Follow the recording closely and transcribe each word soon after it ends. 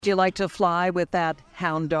Do you like to fly with that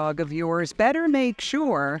hound dog of yours? Better make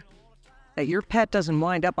sure that your pet doesn't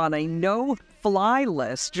wind up on a no-fly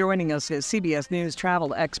list. Joining us is CBS News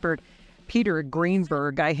travel expert Peter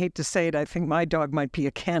Greenberg. I hate to say it, I think my dog might be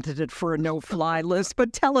a candidate for a no-fly list.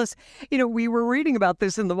 But tell us, we were reading about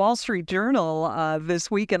this in the Wall Street Journal this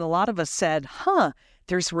week, and a lot of us said,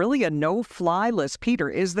 there's really a no-fly list. Peter,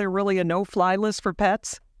 is there really a no-fly list for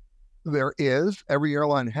pets? There is. Every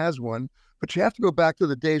airline has one. But you have to go back to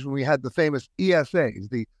the days when we had the famous ESAs,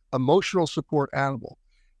 the emotional support animal.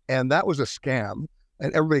 And that was a scam.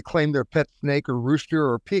 And everybody claimed their pet snake or rooster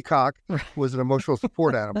or peacock was an emotional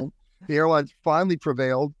support animal. The airlines finally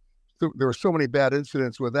prevailed. There were so many bad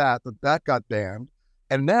incidents with that got banned.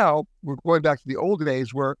 And now we're going back to the old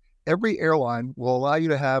days where every airline will allow you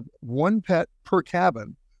to have one pet per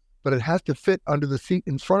cabin, but it has to fit under the seat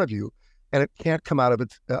in front of you, and it can't come out of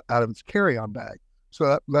its carry-on bag.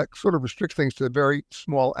 So that sort of restricts things to very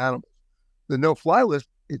small animals. The no-fly list,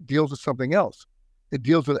 it deals with something else. It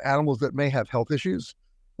deals with animals that may have health issues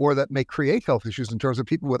or that may create health issues in terms of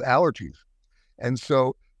people with allergies. And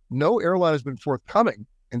so no airline has been forthcoming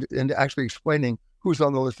in actually explaining who's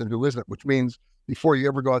on the list and who isn't, which means before you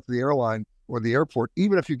ever go out to the airline or the airport,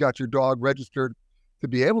 even if you got your dog registered to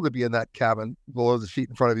be able to be in that cabin below the seat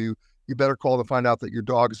in front of you, you better call to find out that your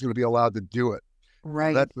dog is going to be allowed to do it.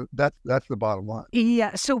 Right. That's the bottom line.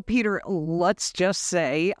 Yeah. So, Peter, let's just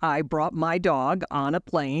say I brought my dog on a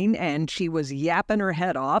plane and she was yapping her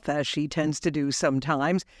head off, as she tends to do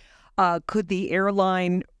sometimes. Could the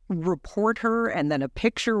airline report her and then a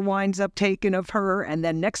picture winds up taken of her, and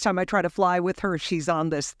then next time I try to fly with her, she's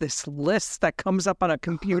on this list that comes up on a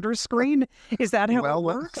computer screen? Is that how it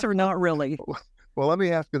works or not really? Well, let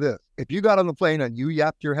me ask you this. If you got on the plane and you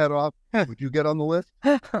yapped your head off, would you get on the list?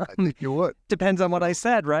 I think you would. Depends on what I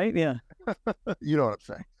said, right? Yeah. You know what I'm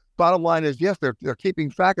saying. Bottom line is, yes, they're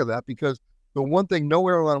keeping track of that, because the one thing no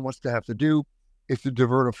airline wants to have to do is to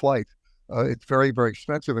divert a flight. It's very, very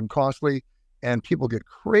expensive and costly, and people get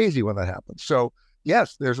crazy when that happens. So,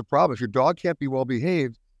 yes, there's a problem. If your dog can't be well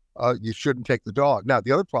behaved, you shouldn't take the dog. Now,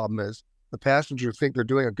 the other problem is the passengers think they're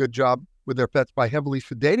doing a good job with their pets by heavily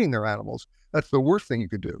sedating their animals. That's the worst thing you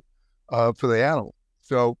could do for the animal.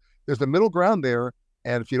 So there's a middle ground there,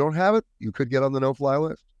 and if you don't have it, you could get on the no-fly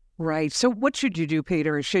list. Right. So what should you do,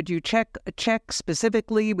 Peter? Should you check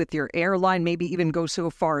specifically with your airline, maybe even go so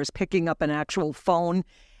far as picking up an actual phone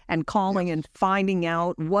and calling and finding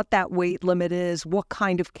out what that weight limit is, what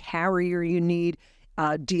kind of carrier you need?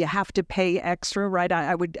 Do you have to pay extra, right?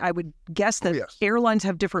 I would guess that airlines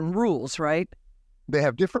have different rules, right? They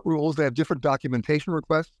have different rules. They have different documentation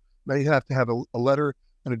requests. Many have to have a letter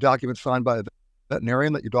and a document signed by a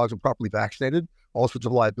veterinarian that your dogs are properly vaccinated. All sorts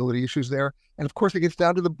of liability issues there. And of course, it gets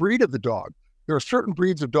down to the breed of the dog. There are certain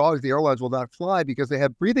breeds of dogs the airlines will not fly because they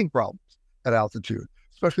have breathing problems at altitude,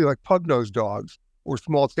 especially like pug-nosed dogs or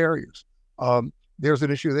small terriers. There's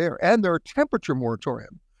an issue there. And there are temperature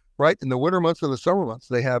moratorium, right? In the winter months and the summer months,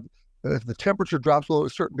 they have, if the temperature drops below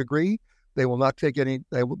a certain degree, they will not take any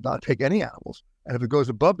animals. And if it goes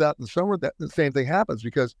above that in the summer, the same thing happens,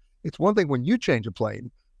 because it's one thing when you change a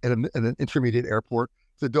plane at an intermediate airport.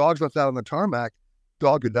 If the dog's left out on the tarmac,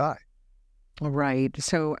 dog could die. Right.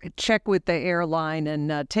 So check with the airline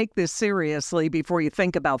and take this seriously before you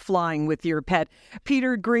think about flying with your pet.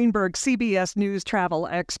 Peter Greenberg, CBS News travel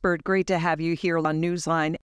expert. Great to have you here on Newsline.